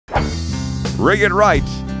Rig It Right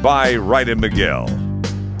by Wright and Miguel.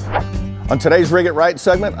 On today's Rig It Right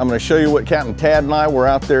segment, I'm going to show you what Captain Tad and I were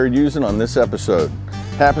out there using on this episode.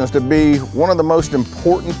 Happens to be one of the most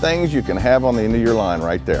important things you can have on the end of your line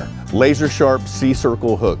right there. Laser sharp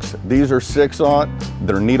C-circle hooks. These are 6/0,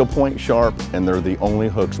 they're needlepoint sharp, and they're the only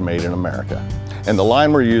hooks made in America. And the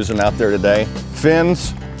line we're using out there today,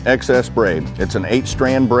 Finn's XS braid. It's an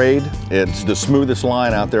 8-strand braid. It's the smoothest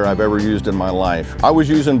line out there I've ever used in my life. I was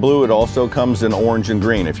using blue. It also comes in orange and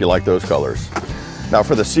green if you like those colors. Now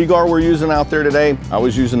for the Seaguar we're using out there today, I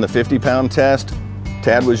was using the 50-pound test.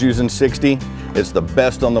 Tad was using 60. It's the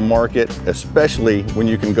best on the market, especially when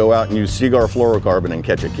you can go out and use Seaguar fluorocarbon and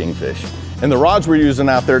catch a kingfish. And the rods we're using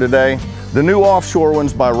out there today, the new Offshore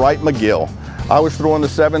ones by Wright McGill. I was throwing the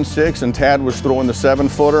 7.6 and Tad was throwing the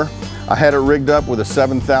 7-footer. I had it rigged up with a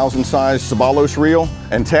 7,000 size Sabalos reel,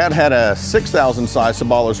 and Tad had a 6,000 size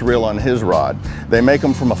Sabalos reel on his rod. They make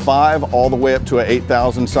them from a 5 all the way up to an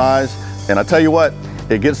 8,000 size, and I tell you what,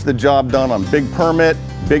 it gets the job done on big permit,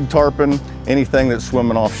 big tarpon, anything that's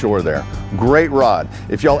swimming offshore there. Great rod.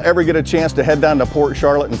 If y'all ever get a chance to head down to Port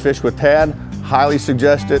Charlotte and fish with Tad, highly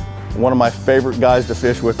suggest it. One of my favorite guys to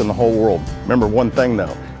fish with in the whole world. Remember one thing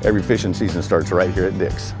though, every fishing season starts right here at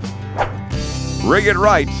Dick's. Rig It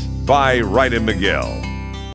Right by Wright and Miguel.